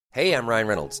Hey, I'm Ryan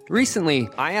Reynolds. Recently,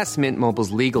 I asked Mint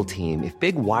Mobile's legal team if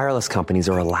big wireless companies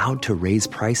are allowed to raise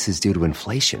prices due to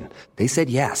inflation. They said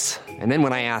yes. And then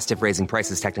when I asked if raising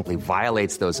prices technically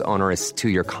violates those onerous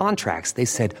two-year contracts, they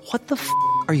said, "What the f***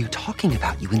 are you talking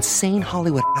about, you insane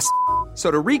Hollywood ass?" So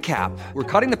to recap, we're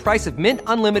cutting the price of Mint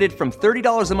Unlimited from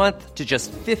 $30 a month to just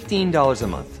 $15 a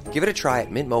month. Give it a try at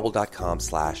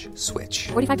mintmobile.com/switch.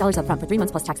 $45 up front for 3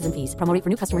 months plus taxes and fees. Promo rate for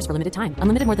new customers for limited time.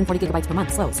 Unlimited more than 40 gigabytes per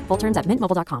month. Slows full terms at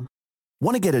mintmobile.com.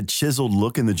 Want to get a chiseled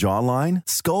look in the jawline?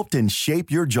 Sculpt and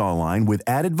shape your jawline with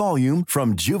added volume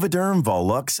from Juvederm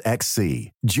Volux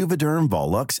XC. Juvederm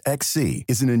Volux XC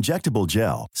is an injectable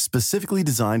gel specifically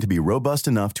designed to be robust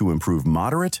enough to improve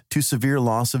moderate to severe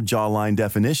loss of jawline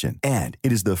definition. And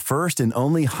it is the first and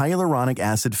only hyaluronic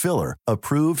acid filler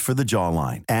approved for the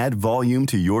jawline. Add volume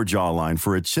to your jawline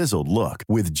for a chiseled look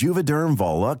with Juvederm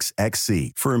Volux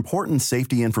XC. For important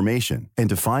safety information and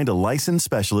to find a licensed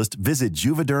specialist, visit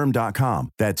juvederm.com.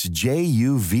 That's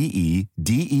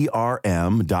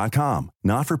JUVEDERM.com.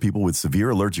 Not for people with severe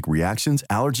allergic reactions,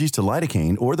 allergies to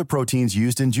lidocaine, or the proteins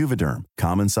used in Juvederm.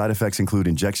 Common side effects include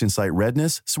injection site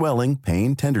redness, swelling,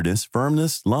 pain, tenderness,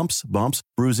 firmness, lumps, bumps,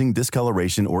 bruising,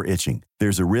 discoloration, or itching.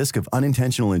 There's a risk of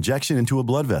unintentional injection into a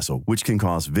blood vessel, which can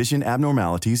cause vision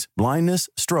abnormalities, blindness,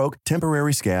 stroke,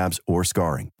 temporary scabs, or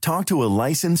scarring. Talk to a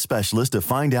licensed specialist to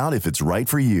find out if it's right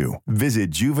for you.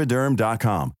 Visit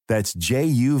Juvederm.com. That's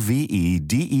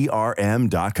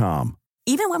JUVEDERM.com.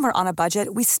 Even when we're on a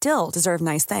budget, we still deserve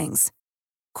nice things.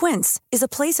 Quince is a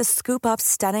place to scoop up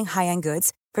stunning high-end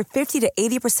goods for 50 to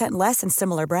 80% less than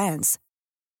similar brands.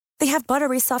 They have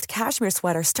buttery soft cashmere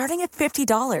sweaters starting at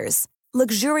 $50,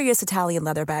 luxurious Italian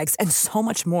leather bags, and so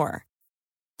much more.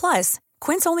 Plus,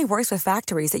 Quince only works with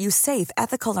factories that use safe,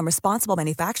 ethical, and responsible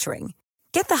manufacturing.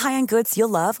 Get the high-end goods you'll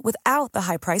love without the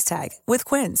high price tag with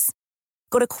Quince.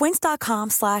 Go to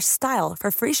quince.com/style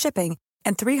for free shipping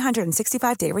and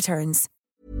 365-day returns.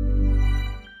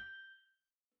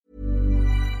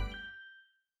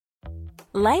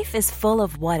 Life is full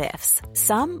of what-ifs.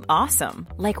 Some awesome,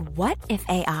 like what if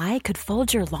AI could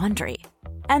fold your laundry?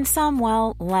 And some,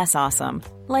 well, less awesome,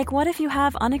 like what if you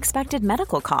have unexpected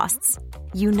medical costs?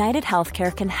 United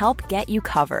Healthcare can help get you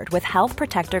covered with Health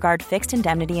Protector Guard fixed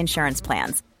indemnity insurance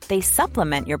plans. They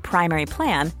supplement your primary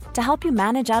plan to help you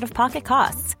manage out-of-pocket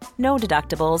costs. No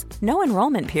deductibles, no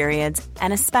enrollment periods,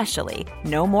 and especially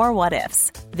no more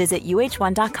what-ifs. Visit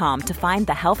uh1.com to find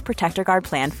the Health Protector Guard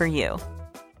plan for you.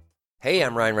 Hey,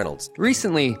 I'm Ryan Reynolds.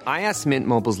 Recently, I asked Mint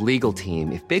Mobile's legal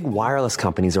team if big wireless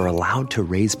companies are allowed to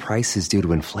raise prices due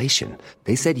to inflation.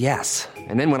 They said yes.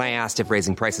 And then when I asked if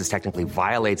raising prices technically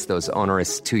violates those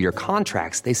onerous two-year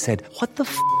contracts, they said, "What the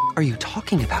f*** are you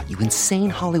talking about, you insane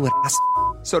Hollywood ass?"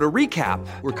 So to recap,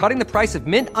 we're cutting the price of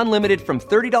Mint Unlimited from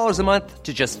 $30 a month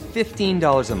to just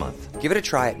 $15 a month. Give it a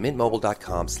try at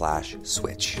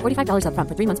mintmobile.com/switch. $45 up front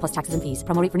for 3 months plus taxes and fees.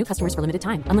 Promo rate for new customers for limited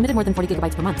time. Unlimited more than 40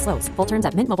 gigabytes per month. Slows full terms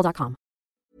at mintmobile.com.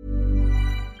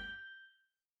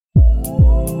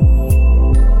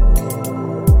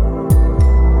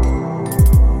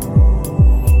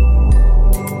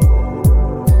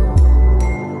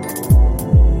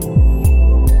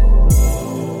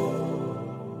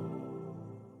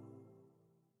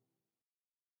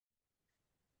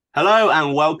 Hello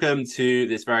and welcome to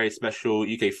this very special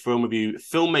UK film review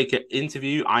filmmaker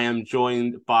interview. I am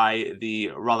joined by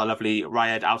the rather lovely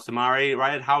Raed Alsemari.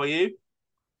 Raed, how are you?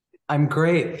 I'm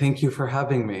great. Thank you for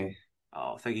having me.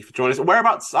 Oh, thank you for joining us.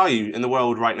 Whereabouts are you in the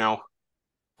world right now?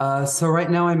 So right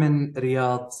now I'm in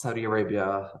Riyadh, Saudi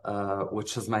Arabia,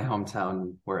 which is my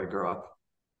hometown where I grew up.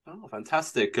 Oh,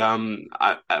 fantastic. So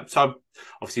I've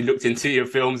obviously looked into your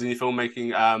films and your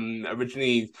filmmaking.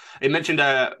 Originally, it mentioned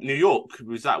New York.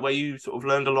 Was that where you sort of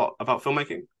learned a lot about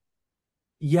filmmaking?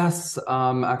 Yes,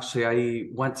 actually, I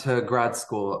went to grad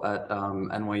school at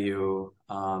NYU,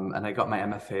 and I got my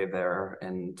MFA there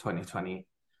in 2020.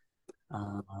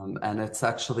 And that's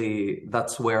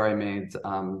where I made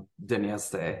Dunya's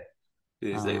Day.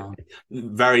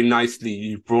 Very nicely,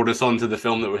 you brought us on to the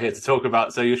film that we're here to talk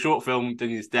about. So your short film,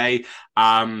 Dunya's Day,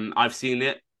 I've seen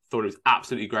it, thought it was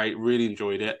absolutely great, really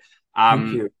enjoyed it.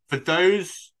 Thank you. For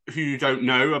those who don't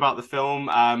know about the film,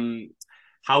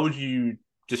 how would you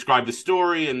describe the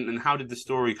story and how did the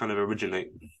story kind of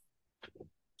originate?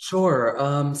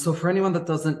 Sure. So for anyone that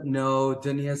doesn't know,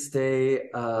 Dunya's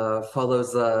Day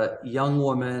follows a young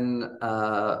woman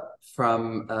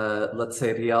from, let's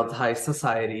say, Riyadh high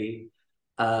society,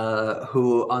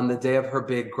 who on the day of her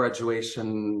big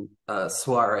graduation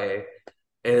soiree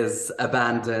is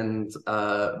abandoned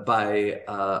by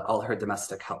all her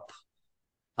domestic help,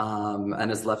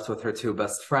 and is left with her two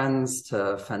best friends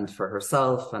to fend for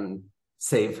herself and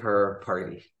save her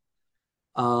party.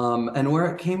 And where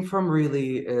it came from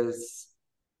really is,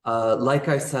 like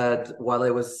I said, while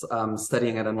I was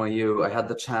studying at NYU, I had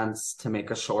the chance to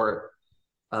make a short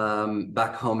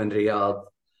back home in Riyadh.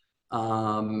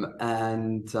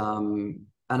 And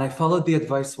I followed the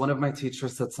advice. One of my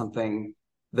teachers said something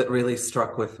that really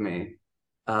struck with me,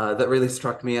 that really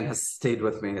struck me and has stayed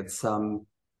with me.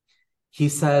 He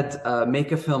said,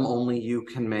 make a film only you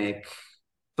can make,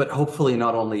 but hopefully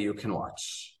not only you can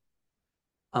watch.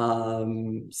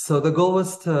 So the goal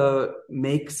was to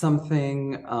make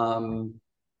something.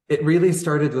 It really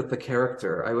started with the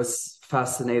character. I was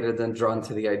fascinated and drawn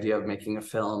to the idea of making a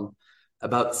film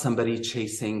about somebody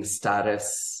chasing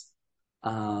status.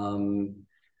 And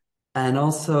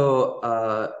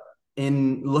also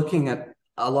in looking at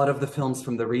a lot of the films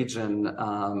from the region,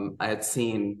 I had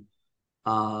seen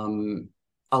a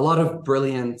lot of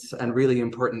brilliant and really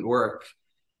important work,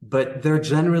 but there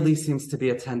generally seems to be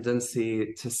a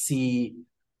tendency to see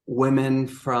women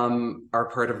from our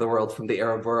part of the world, from the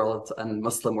Arab world and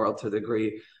Muslim world to a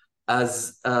degree,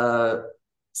 as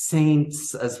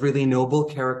saints, as really noble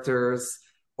characters,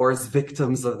 or as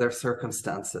victims of their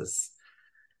circumstances.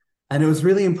 And it was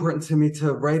really important to me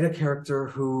to write a character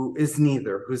who is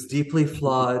neither, who's deeply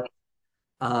flawed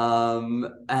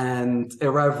and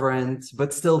irreverent,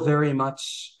 but still very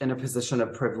much in a position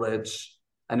of privilege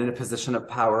and in a position of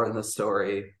power in the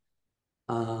story.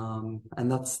 And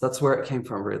that's where it came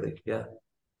from, really. Yeah.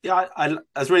 Yeah,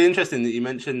 it's really interesting that you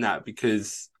mentioned that,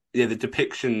 because the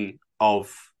depiction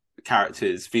of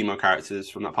characters, female characters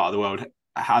from that part of the world,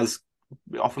 has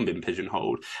often been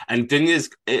pigeonholed. And Dunya's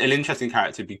an interesting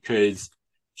character because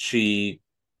she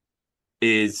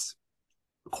is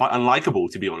quite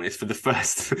unlikable, to be honest, for the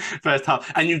first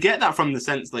half. And you get that from the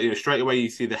sense that, straight away you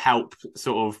see the help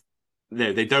sort of,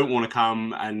 they don't want to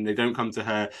come, and they don't come to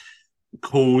her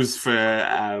calls for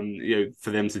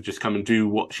for them to just come and do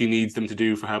what she needs them to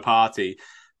do for her party.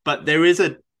 But there is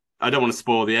I don't want to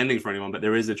spoil the ending for anyone, but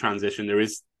there is a transition.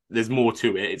 There's more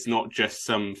to it. It's not just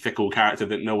some fickle character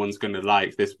that no one's going to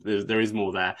like. There is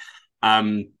more there.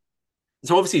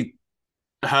 So obviously,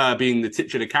 her being the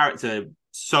titular character,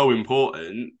 so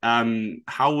important.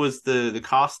 How was the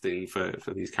casting for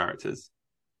these characters?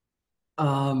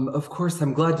 Of course,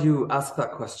 I'm glad you asked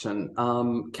that question.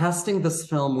 Casting this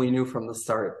film, we knew from the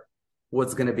start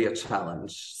was going to be a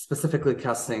challenge, specifically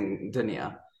casting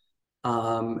Dunya.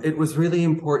 It was really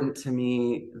important to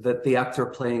me that the actor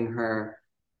playing her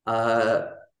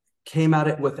came at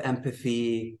it with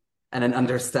empathy and an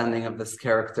understanding of this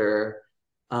character,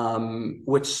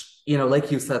 which,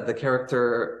 like you said, the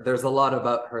character, there's a lot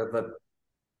about her that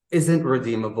isn't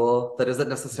redeemable, that isn't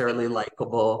necessarily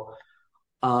likable.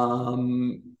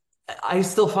 I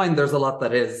still find there's a lot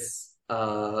that is,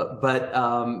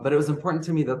 but it was important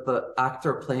to me that the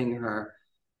actor playing her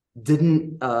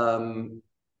didn't,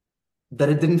 that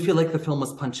it didn't feel like the film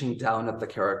was punching down at the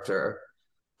character,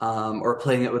 or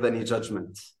playing it with any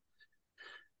judgment.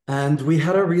 And we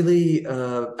had a really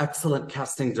excellent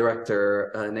casting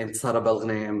director named Sara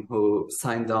Belghnaim, who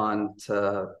signed on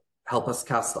to help us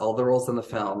cast all the roles in the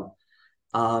film.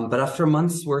 But after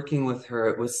months working with her,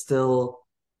 it was still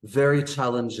very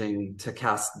challenging to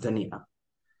cast Dunya.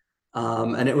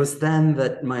 And it was then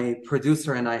that my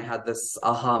producer and I had this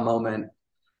aha moment,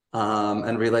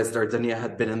 and realized our Dunya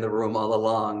had been in the room all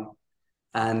along.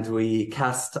 And we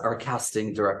cast our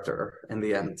casting director in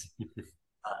the end,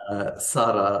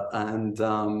 Sara. And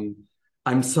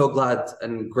I'm so glad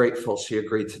and grateful she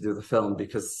agreed to do the film,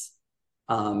 because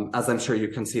as I'm sure you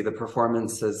can see, the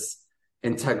performance is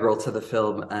integral to the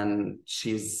film, and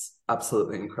she's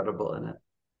absolutely incredible in it.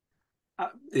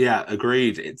 Yeah,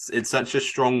 agreed. It's such a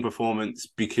strong performance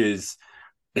because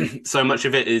so much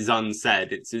of it is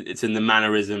unsaid. It's in the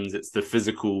mannerisms, it's the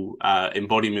physical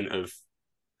embodiment of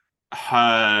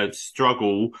her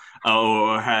struggle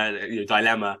or her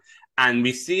dilemma, and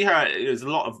we see her. There's a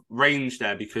lot of range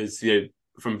there because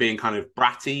from being kind of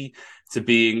bratty to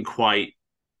being quite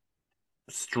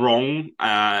strong,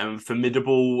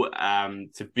 formidable,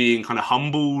 to being kind of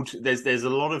humbled. There's a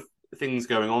lot of things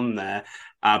going on there.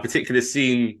 Particular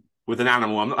scene with an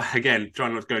animal. I'm not, again,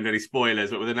 trying not to go into any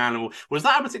spoilers, but with an animal. Was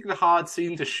that a particularly hard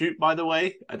scene to shoot, by the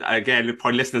way? Again,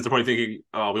 probably listeners are probably thinking,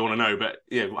 oh, we want to know, but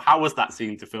how was that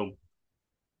scene to film?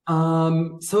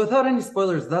 So without any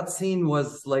spoilers, that scene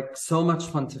was like so much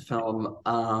fun to film,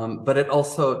 but it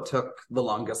also took the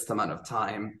longest amount of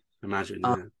time. Imagine,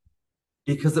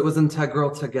 because it was integral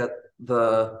to get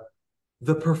the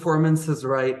performances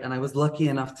right, and I was lucky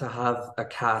enough to have a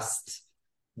cast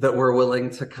that were willing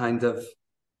to kind of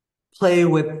play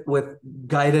with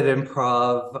guided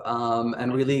improv,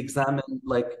 and really examine,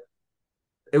 like,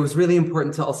 it was really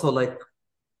important to also like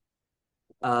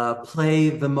play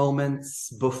the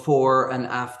moments before and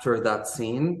after that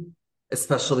scene,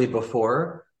 especially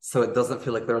before, so it doesn't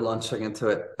feel like they're launching into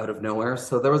it out of nowhere.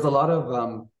 So there was a lot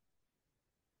of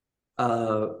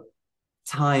uh,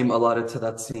 time allotted to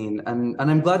that scene, and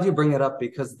I'm glad you bring it up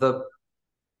because the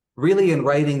really in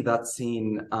writing that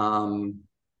scene,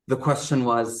 the question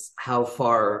was how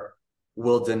far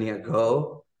will Dunya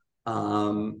go? A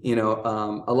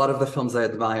lot of the films I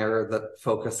admire that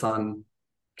focus on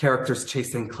characters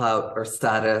chasing clout or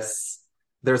status,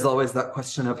 there's always that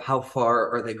question of how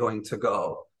far are they going to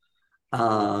go?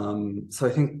 So I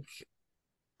think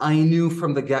I knew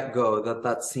from the get-go that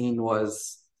that scene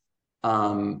was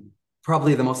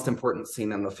probably the most important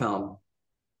scene in the film.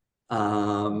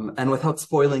 And without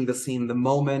spoiling the scene, the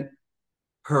moment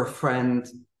her friend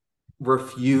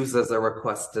refuses a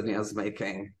request Dunya's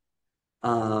making,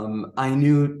 I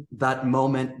knew that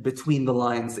moment between the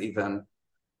lines even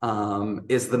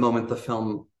is the moment the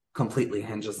film completely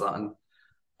hinges on.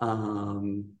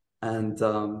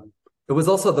 It was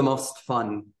also the most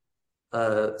fun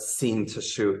scene to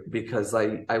shoot because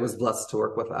I was blessed to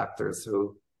work with actors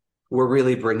who were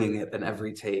really bringing it in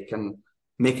every take and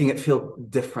making it feel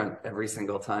different every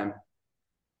single time.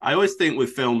 I always think with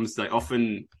films, like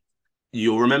often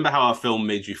you'll remember how a film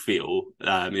made you feel.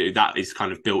 That is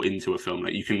kind of built into a film.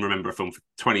 Like you can remember a film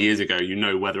 20 years ago, you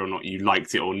know whether or not you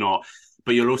liked it or not.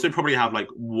 But you'll also probably have like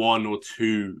one or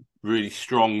two really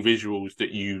strong visuals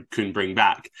that you can bring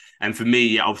back. And for me,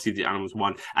 yeah, obviously the animals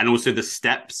one, and also the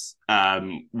steps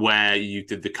where you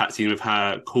did the cutscene of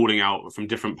her calling out from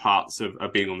different parts of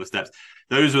being on the steps.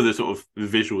 Those were the sort of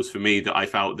visuals for me that I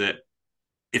felt that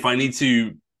if I need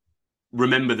to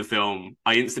remember the film,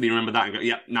 I instantly remember that and go,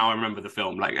 yeah, now I remember the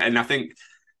film. Like, and I think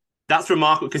that's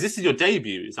remarkable because this is your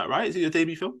debut. Is that right? Is it your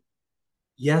debut film?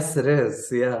 Yes, it is.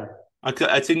 Yeah.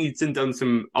 I think you've done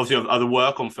some obviously other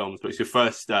work on films, but it's your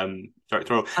first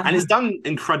directorial, and it's done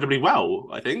incredibly well.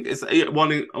 I think it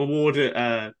won an award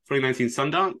at 2019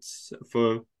 Sundance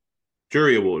for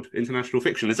Jury Award International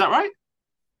Fiction. Is that right?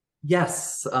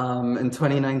 Yes, in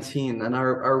 2019, and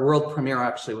our world premiere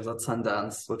actually was at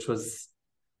Sundance, which was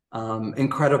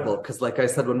incredible because, like I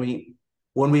said, when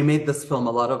we made this film,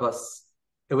 a lot of us,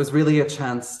 it was really a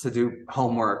chance to do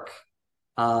homework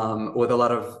with a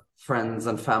lot of friends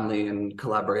and family and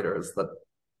collaborators that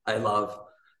I love.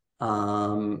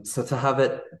 So to have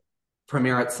it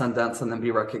premiere at Sundance and then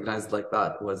be recognized like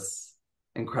that was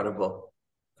incredible.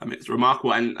 I mean, it's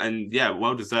remarkable and yeah,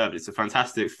 well deserved. It's a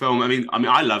fantastic film. I mean,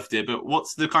 I loved it, but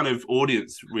what's the kind of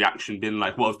audience reaction been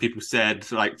like? What have people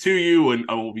said like to you and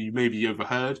or you maybe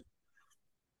overheard?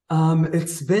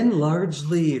 It's been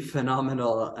largely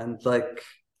phenomenal and like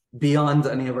beyond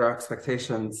any of our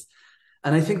expectations.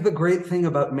 And I think the great thing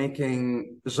about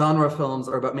making genre films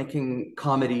or about making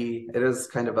comedy, it is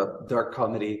kind of a dark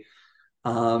comedy,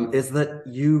 is that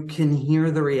you can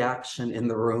hear the reaction in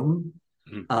the room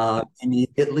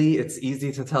immediately. It's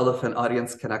easy to tell if an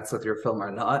audience connects with your film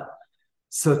or not.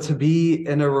 So to be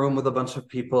in a room with a bunch of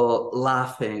people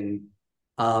laughing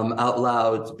out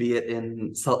loud, be it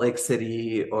in Salt Lake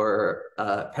City or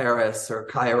Paris or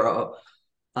Cairo,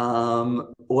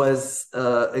 was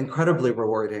incredibly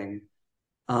rewarding.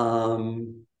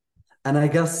 And I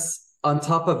guess on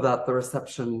top of that, the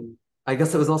reception, I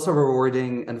guess it was also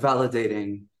rewarding and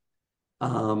validating.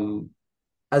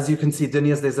 As you can see,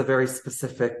 Dunya's Day is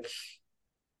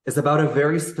about a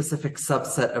very specific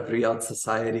subset of Riyadh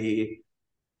society,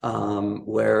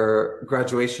 where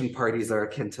graduation parties are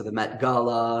akin to the Met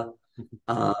Gala,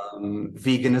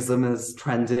 veganism is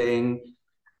trending.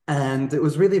 And it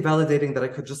was really validating that I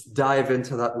could just dive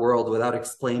into that world without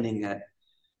explaining it.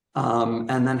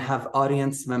 And then have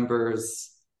audience members,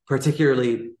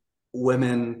 particularly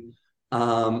women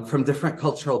from different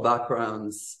cultural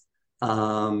backgrounds,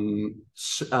 come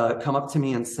up to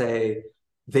me and say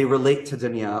they relate to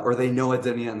Dunya or they know a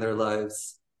Dunya in their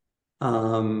lives,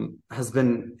 has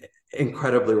been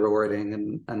incredibly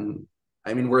rewarding. And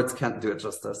I mean, words can't do it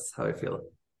justice, how I feel.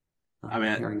 I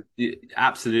mean,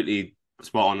 absolutely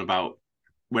spot on about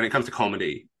when it comes to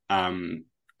comedy.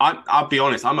 I'll be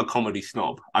honest, I'm a comedy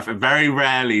snob. Very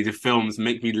rarely do films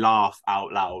make me laugh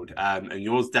out loud, and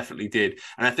yours definitely did.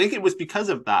 And I think it was because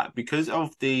of that, because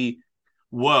of the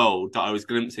world that I was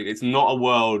glimpsing. It's not a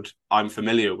world I'm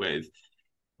familiar with.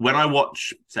 When I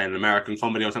watch, say, an American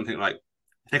comedy or something, like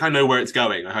I think I know where it's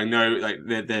going. Like I know, like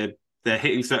they're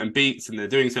hitting certain beats and they're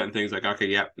doing certain things. Like okay,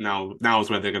 yeah,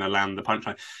 now's where they're going to land the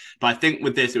punchline. But I think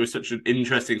with this, it was such an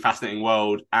interesting, fascinating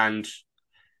world, and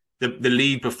the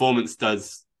lead performance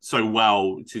does so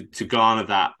well to garner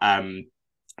that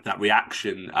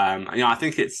reaction. I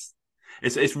think it's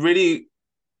really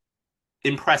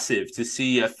impressive to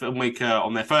see a filmmaker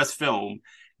on their first film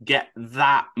get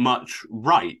that much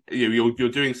right. You're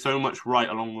doing so much right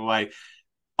along the way.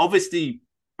 Obviously,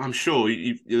 I'm sure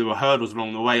there were hurdles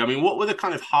along the way. I mean, what were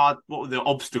the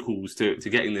obstacles to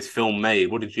getting this film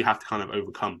made? What did you have to kind of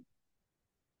overcome?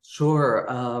 Sure.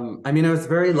 I mean, I was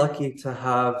very lucky to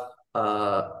have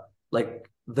like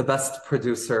the best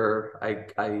producer,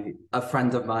 a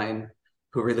friend of mine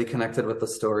who really connected with the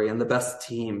story, and the best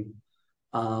team,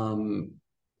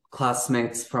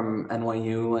 classmates from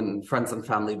NYU and friends and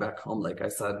family back home. Like I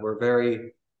said, were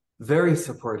very, very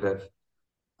supportive.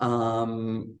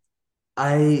 The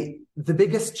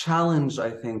biggest challenge, I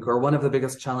think, or one of the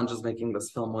biggest challenges making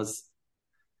this film was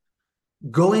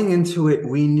going into it.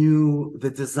 We knew the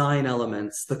design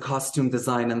elements, the costume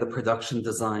design and the production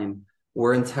design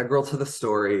were integral to the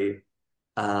story,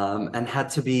 and had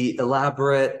to be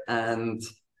elaborate and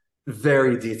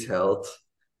very detailed.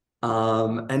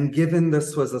 And given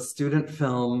this was a student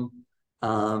film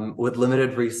with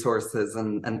limited resources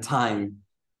and time,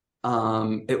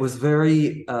 it was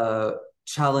very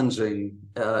challenging.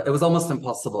 It was almost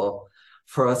impossible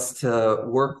for us to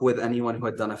work with anyone who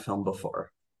had done a film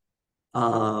before.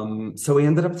 So we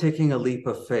ended up taking a leap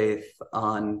of faith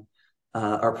on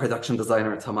our production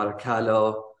designer, Tamara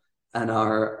Kahlo, and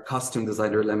our costume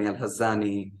designer, Lemi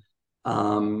Al-Hazzani.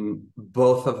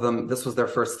 Both of them, this was their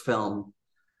first film.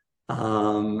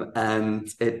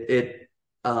 And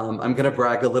I'm going to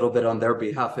brag a little bit on their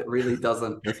behalf. It really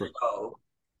doesn't go.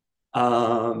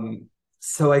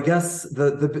 So I guess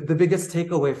the biggest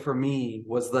takeaway for me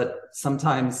was that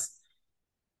sometimes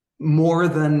more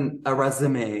than a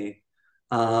resume,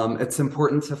 it's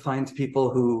important to find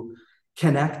people who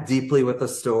connect deeply with the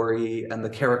story and the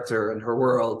character and her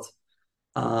world,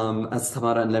 as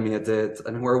Tamara and Lemia did,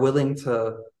 and who are willing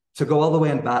to go all the way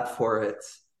and bat for it.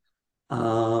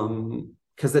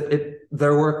 Because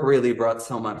their work really brought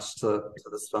so much to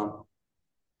this film.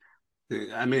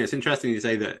 I mean, it's interesting you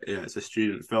say that it's a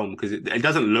student film, because it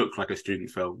doesn't look like a student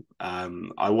film.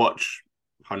 I watch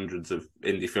hundreds of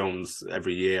indie films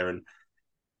every year, and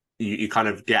you kind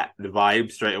of get the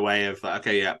vibe straight away of like,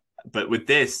 okay, yeah. But with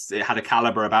this, it had a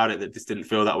caliber about it that just didn't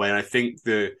feel that way. And I think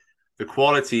the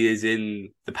quality is in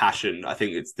the passion. I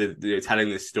think it's the telling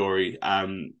this story.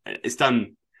 It's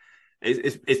done.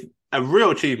 It's a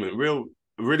real achievement.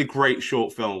 Really great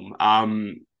short film. I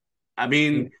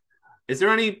mean, is there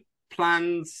any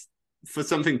plans for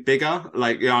something bigger?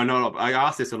 Like, I know I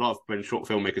ask this a lot when short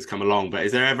filmmakers come along, but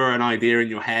is there ever an idea in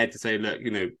your head to say, look,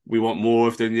 we want more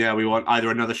of Dunya, we want either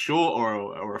another short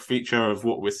or a feature of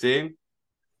what we're seeing?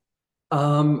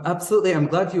 Absolutely. I'm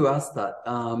glad you asked that.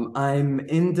 I'm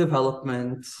in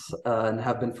development and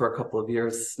have been for a couple of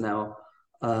years now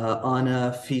on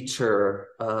a feature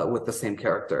with the same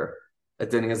character, a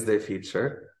Dunya's Day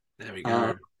feature. There we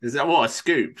go. What a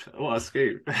scoop! What a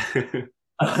scoop!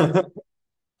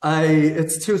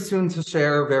 It's too soon to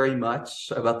share very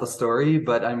much about the story,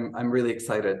 but I'm really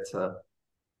excited to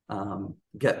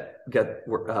get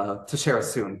to share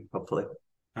soon, hopefully.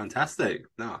 Fantastic.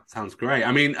 No, sounds great.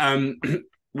 I mean,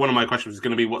 one of my questions is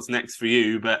going to be what's next for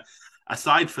you, but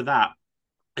aside for that,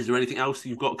 is there anything else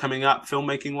you've got coming up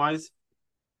filmmaking wise?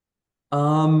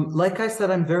 Like I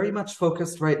said, I'm very much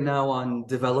focused right now on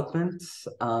development.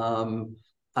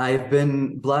 I've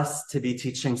been blessed to be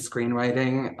teaching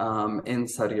screenwriting in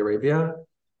Saudi Arabia,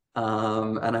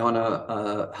 and I want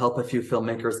to help a few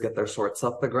filmmakers get their shorts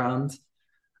off the ground.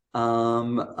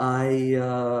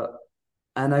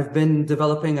 And I've been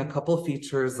developing a couple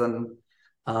features and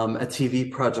a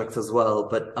TV project as well,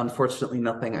 but unfortunately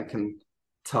nothing I can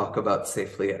talk about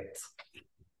safely yet.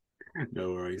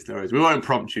 No worries. We won't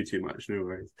prompt you too much. No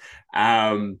worries.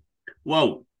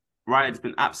 Well, Raed, it's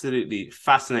been absolutely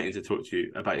fascinating to talk to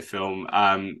you about your film.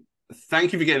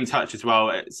 Thank you for getting in touch as well.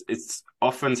 It's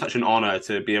often such an honor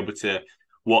to be able to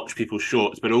watch people's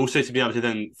shorts, but also to be able to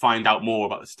then find out more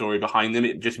about the story behind them.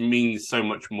 It just means so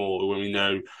much more when we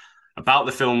know about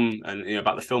the film and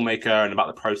about the filmmaker and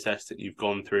about the process that you've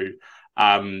gone through.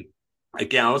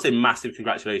 Again, I want to say massive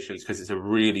congratulations, because it's a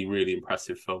really, really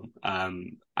impressive film.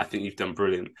 I think you've done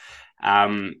brilliant.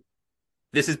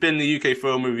 This has been the UK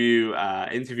Film Review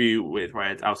interview with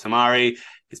Raed Alsemari.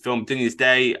 His film Dunya's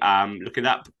Day. Look it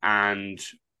up, and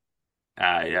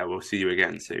we'll see you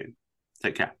again soon.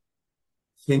 Take care.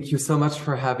 Thank you so much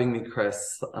for having me,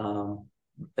 Chris.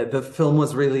 The film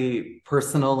was really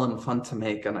personal and fun to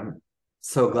make, and I'm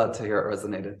so glad to hear it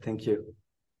resonated. Thank you.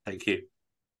 Thank you.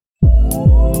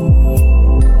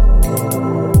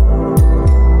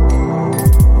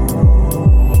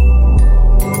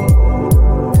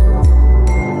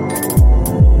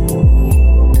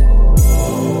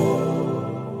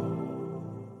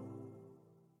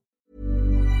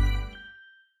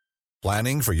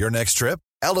 Planning for your next trip?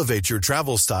 Elevate your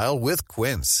travel style with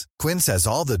Quince. Quince has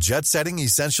all the jet-setting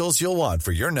essentials you'll want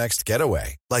for your next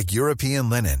getaway, like European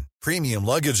linen, premium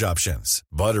luggage options,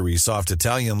 buttery soft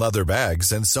Italian leather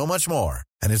bags, and so much more.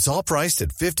 And it's all priced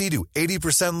at 50 to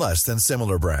 80% less than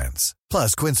similar brands.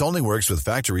 Plus, Quince only works with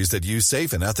factories that use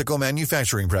safe and ethical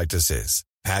manufacturing practices.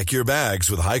 Pack your bags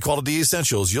with high-quality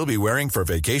essentials you'll be wearing for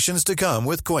vacations to come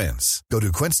with Quince. Go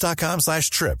to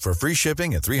quince.com/trip for free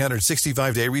shipping and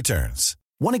 365-day returns.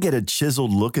 Want to get a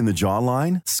chiseled look in the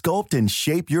jawline? Sculpt and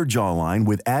shape your jawline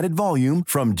with added volume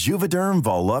from Juvederm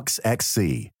Volux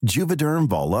XC. Juvederm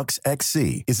Volux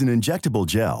XC is an injectable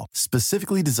gel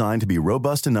specifically designed to be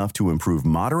robust enough to improve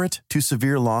moderate to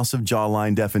severe loss of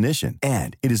jawline definition.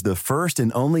 And it is the first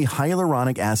and only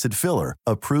hyaluronic acid filler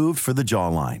approved for the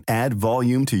jawline. Add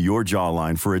volume to your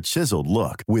jawline for a chiseled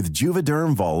look with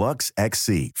Juvederm Volux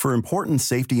XC. For important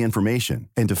safety information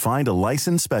and to find a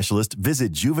licensed specialist,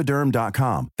 visit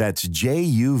juvederm.com. That's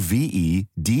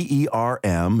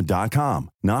JUVEDERM.com.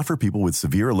 Not for people with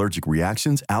severe allergic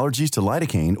reactions, allergies to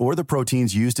lidocaine, or the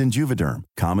proteins used in Juvederm.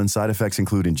 Common side effects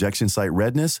include injection site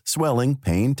redness, swelling,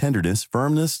 pain, tenderness,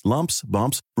 firmness, lumps,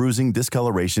 bumps, bruising,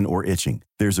 discoloration, or itching.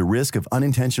 There's a risk of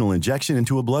unintentional injection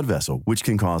into a blood vessel, which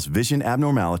can cause vision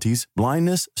abnormalities,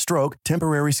 blindness, stroke,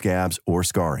 temporary scabs, or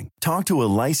scarring. Talk to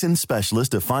a licensed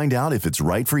specialist to find out if it's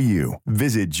right for you.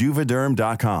 Visit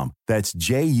Juvederm.com. That's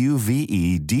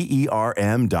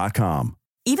JUVEDERM.com.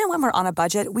 Even when we're on a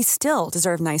budget, we still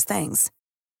deserve nice things.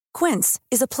 Quince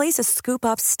is a place to scoop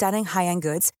up stunning high-end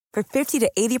goods for 50 to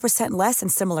 80% less than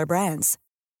similar brands.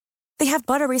 They have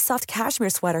buttery soft cashmere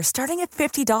sweaters starting at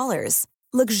 $50,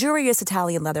 luxurious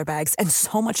Italian leather bags, and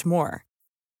so much more.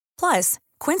 Plus,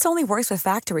 Quince only works with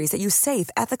factories that use safe,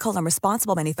 ethical, and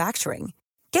responsible manufacturing.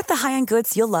 Get the high-end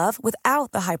goods you'll love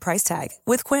without the high price tag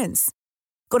with Quince.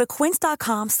 Go to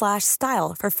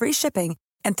quince.com/style for free shipping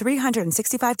and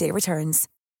 365-day returns.